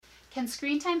Can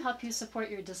screen time help you support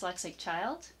your dyslexic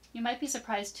child? You might be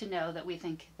surprised to know that we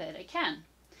think that it can.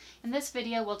 In this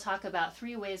video, we'll talk about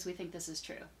 3 ways we think this is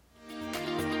true.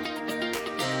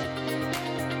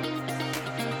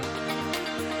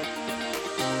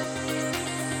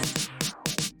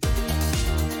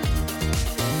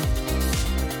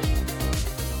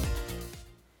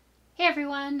 Hey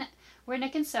everyone, we're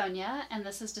Nick and Sonia, and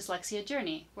this is Dyslexia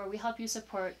Journey, where we help you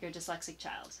support your dyslexic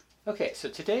child. Okay, so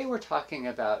today we're talking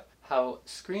about how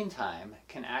screen time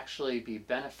can actually be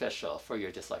beneficial for your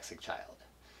dyslexic child.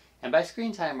 And by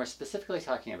screen time, we're specifically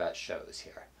talking about shows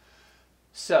here.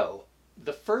 So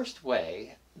the first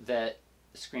way that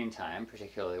screen time,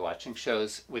 particularly watching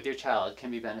shows with your child,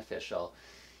 can be beneficial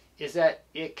is that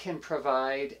it can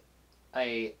provide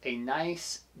a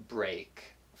nice break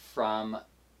from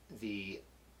the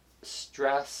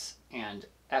stress and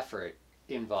effort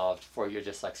involved for your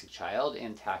dyslexic child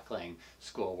in tackling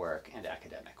schoolwork and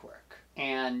academic work.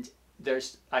 And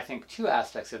there's, I think, 2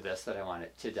 aspects of this that I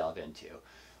wanted to delve into.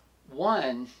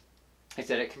 One is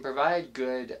that it can provide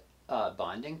good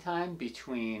bonding time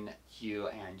between you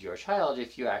and your child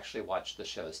if you actually watch the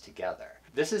shows together.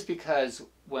 This is because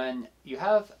when you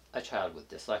have a child with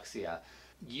dyslexia,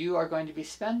 you are going to be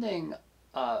spending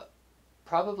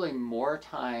probably more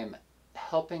time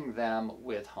helping them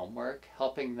with homework,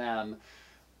 helping them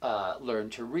learn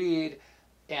to read,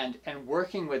 and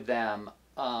working with them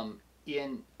on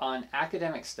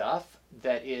academic stuff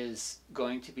that is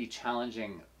going to be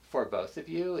challenging for both of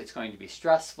you. It's going to be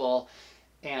stressful,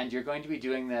 and you're going to be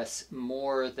doing this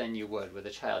more than you would with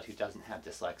a child who doesn't have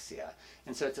dyslexia.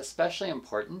 And so it's especially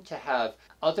important to have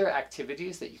other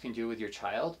activities that you can do with your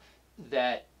child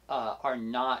that are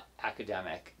not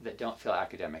academic, that don't feel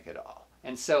academic at all.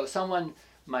 And so someone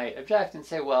might object and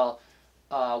say, well,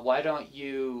 why don't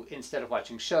you, instead of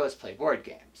watching shows, play board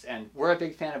games? And we're a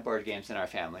big fan of board games in our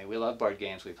family. We love board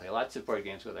games. We play lots of board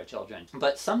games with our children.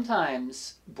 But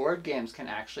sometimes board games can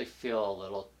actually feel a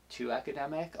little too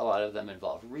academic. A lot of them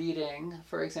involve reading,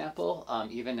 for example,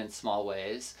 even in small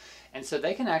ways. And so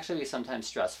they can actually be sometimes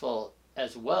stressful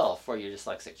as well for your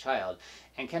dyslexic child,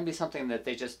 and can be something that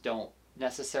they just don't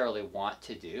necessarily want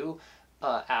to do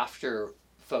after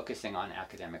focusing on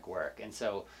academic work. And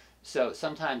so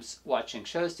sometimes watching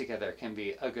shows together can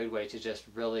be a good way to just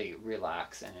really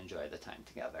relax and enjoy the time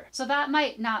together. So that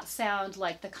might not sound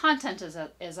like the content is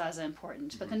as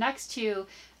important, but the next 2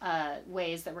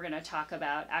 ways that we're going to talk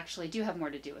about actually do have more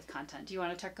to do with content. Do you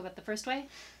want to talk about the first way?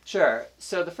 Sure.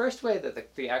 So the first way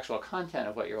that the actual content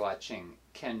of what you're watching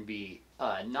can be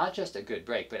not just a good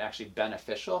break, but actually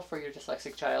beneficial for your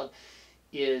dyslexic child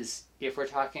is if we're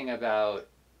talking about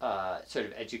sort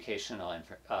of educational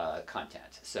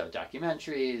content, so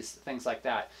documentaries, things like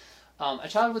that. A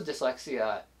child with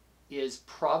dyslexia is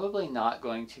probably not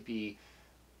going to be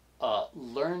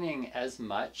learning as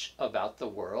much about the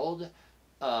world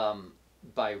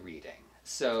by reading.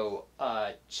 So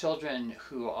children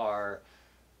who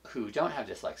don't have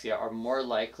dyslexia are more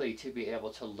likely to be able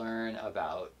to learn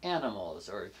about animals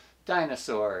or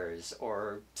dinosaurs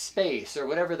or space or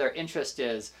whatever their interest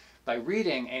is by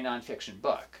reading a nonfiction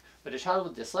book. But a child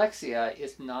with dyslexia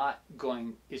is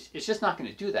just not going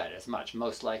to do that as much,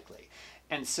 most likely.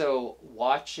 And so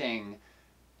watching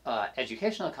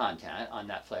educational content on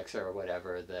Netflix or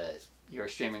whatever your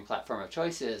streaming platform of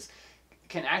choice is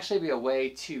can actually be a way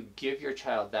to give your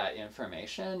child that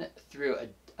information through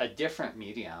a different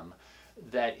medium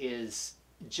that is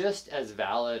just as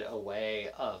valid a way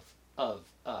of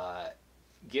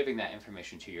giving that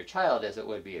information to your child as it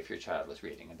would be if your child was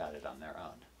reading about it on their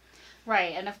own.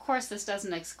 Right, and of course this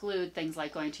doesn't exclude things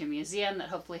like going to a museum that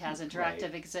hopefully has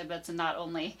interactive exhibits and not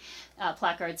only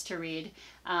placards to read.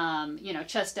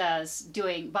 Just as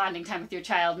doing bonding time with your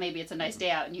child, maybe it's a nice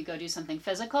day out and you go do something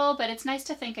physical, but it's nice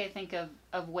to think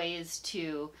of ways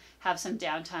to have some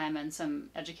downtime and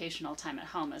some educational time at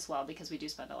home as well, because we do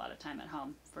spend a lot of time at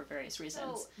home for various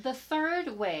reasons. So, the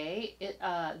third way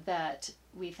that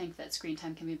we think that screen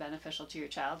time can be beneficial to your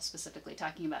child, specifically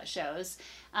talking about shows,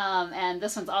 and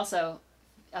this one's also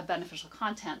a beneficial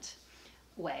content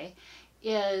way,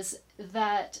 is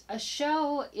that a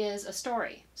show is a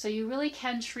story. So you really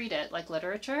can treat it like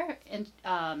literature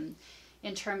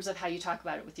in terms of how you talk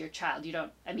about it with your child. You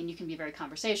can be very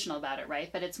conversational about it, right?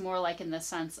 But it's more like in the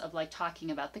sense of like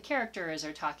talking about the characters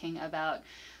or talking about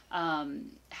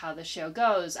how the show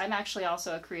goes. I'm actually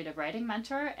also a creative writing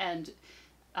mentor, and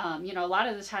a lot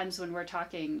of the times when we're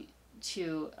talking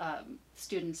to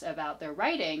students about their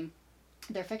writing,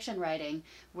 their fiction writing,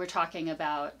 we're talking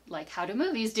about like how do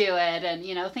movies do it, and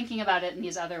thinking about it in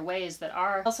these other ways that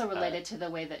are also related to the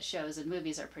way that shows and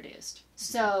movies are produced.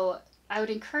 So I would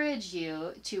encourage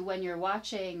you to, when you're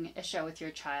watching a show with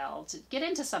your child, to get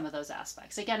into some of those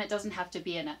aspects. Again, it doesn't have to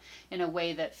be in a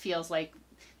way that feels like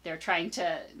they're trying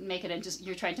to make it into,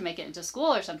 you're trying to make it into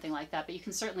school or something like that, but you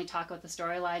can certainly talk about the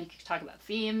storyline. You can talk about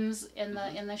themes in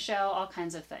the show, all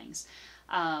kinds of things.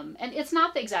 And it's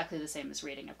not exactly the same as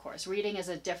reading, of course. Reading is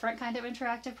a different kind of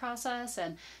interactive process,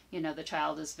 and the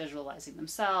child is visualizing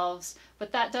themselves,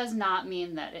 but that does not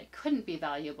mean that it couldn't be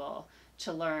valuable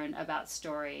to learn about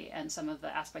story and some of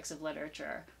the aspects of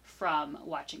literature from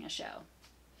watching a show.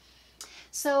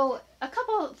 So a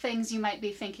couple things you might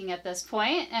be thinking at this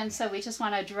point, and so we just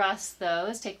want to address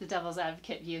those, take the devil's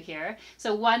advocate view here.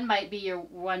 So one might be you're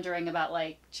wondering about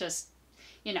just,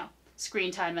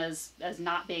 screen time as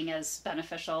not being as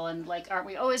beneficial, and aren't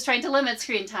we always trying to limit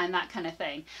screen time, that kind of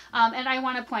thing. And I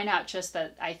want to point out just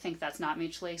that I think that's not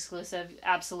mutually exclusive.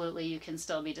 Absolutely, you can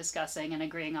still be discussing and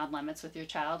agreeing on limits with your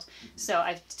child. So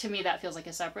to me, that feels like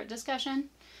a separate discussion.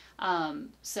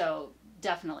 So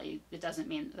definitely, it doesn't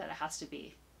mean that it has to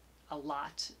be a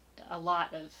lot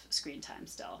of screen time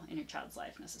still in your child's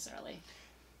life necessarily.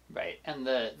 Right. And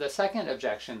the second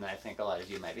objection that I think a lot of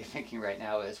you might be thinking right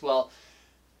now is, well,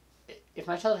 if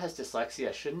my child has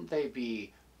dyslexia, shouldn't they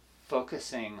be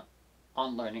focusing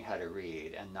on learning how to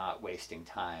read and not wasting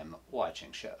time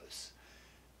watching shows?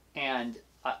 And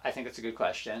I think it's a good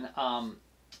question.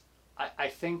 I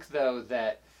think, though,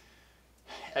 that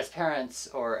as parents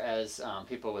or as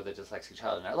people with a dyslexic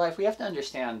child in our life, we have to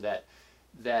understand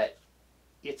that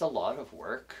it's a lot of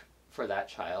work for that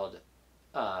child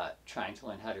trying to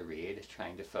learn how to read,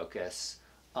 trying to focus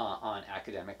on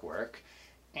academic work.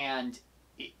 And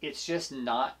it's just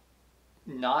not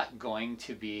going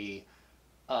to be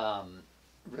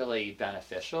really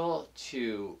beneficial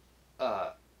to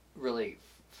really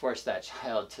force that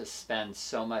child to spend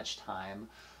so much time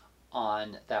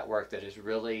on that work that is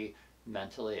really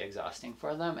mentally exhausting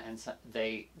for them, and so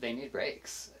they need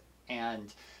breaks.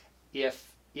 And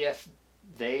if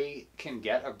they can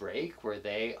get a break where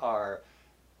they are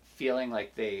feeling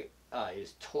like they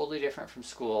is totally different from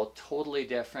school, totally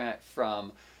different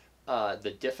from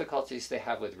the difficulties they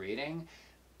have with reading,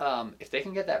 if they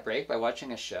can get that break by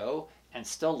watching a show and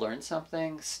still learn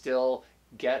something, still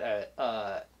get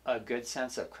a good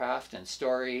sense of craft and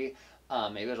story,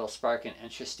 maybe it'll spark an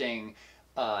interesting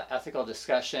ethical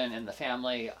discussion in the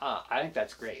family, I think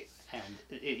that's great. And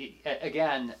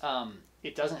again,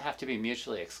 it doesn't have to be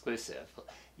mutually exclusive.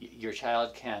 Your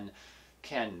child can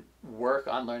work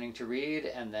on learning to read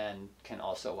and then can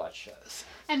also watch shows.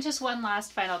 And just one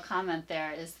last final comment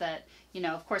there is that,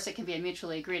 of course it can be a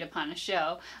mutually agreed upon a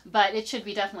show, but it should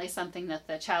be definitely something that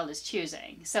the child is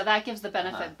choosing. So that gives the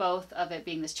benefit both of it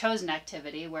being this chosen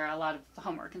activity where a lot of the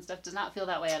homework and stuff does not feel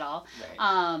that way at all.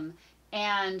 Right.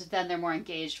 And then they're more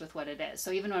engaged with what it is.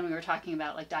 So even when we were talking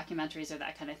about documentaries or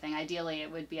that kind of thing, ideally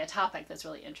it would be a topic that's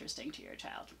really interesting to your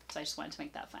child. So I just wanted to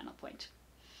make that final point.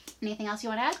 Anything else you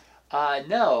want to add?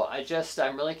 No,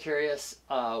 I'm really curious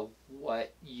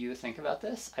what you think about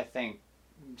this. I think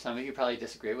some of you probably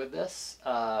disagree with this,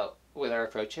 with our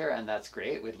approach here, and that's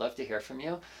great. We'd love to hear from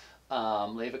you.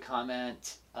 Leave a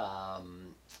comment,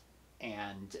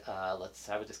 and let's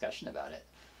have a discussion about it.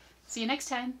 See you next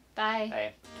time.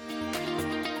 Bye.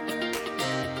 Bye.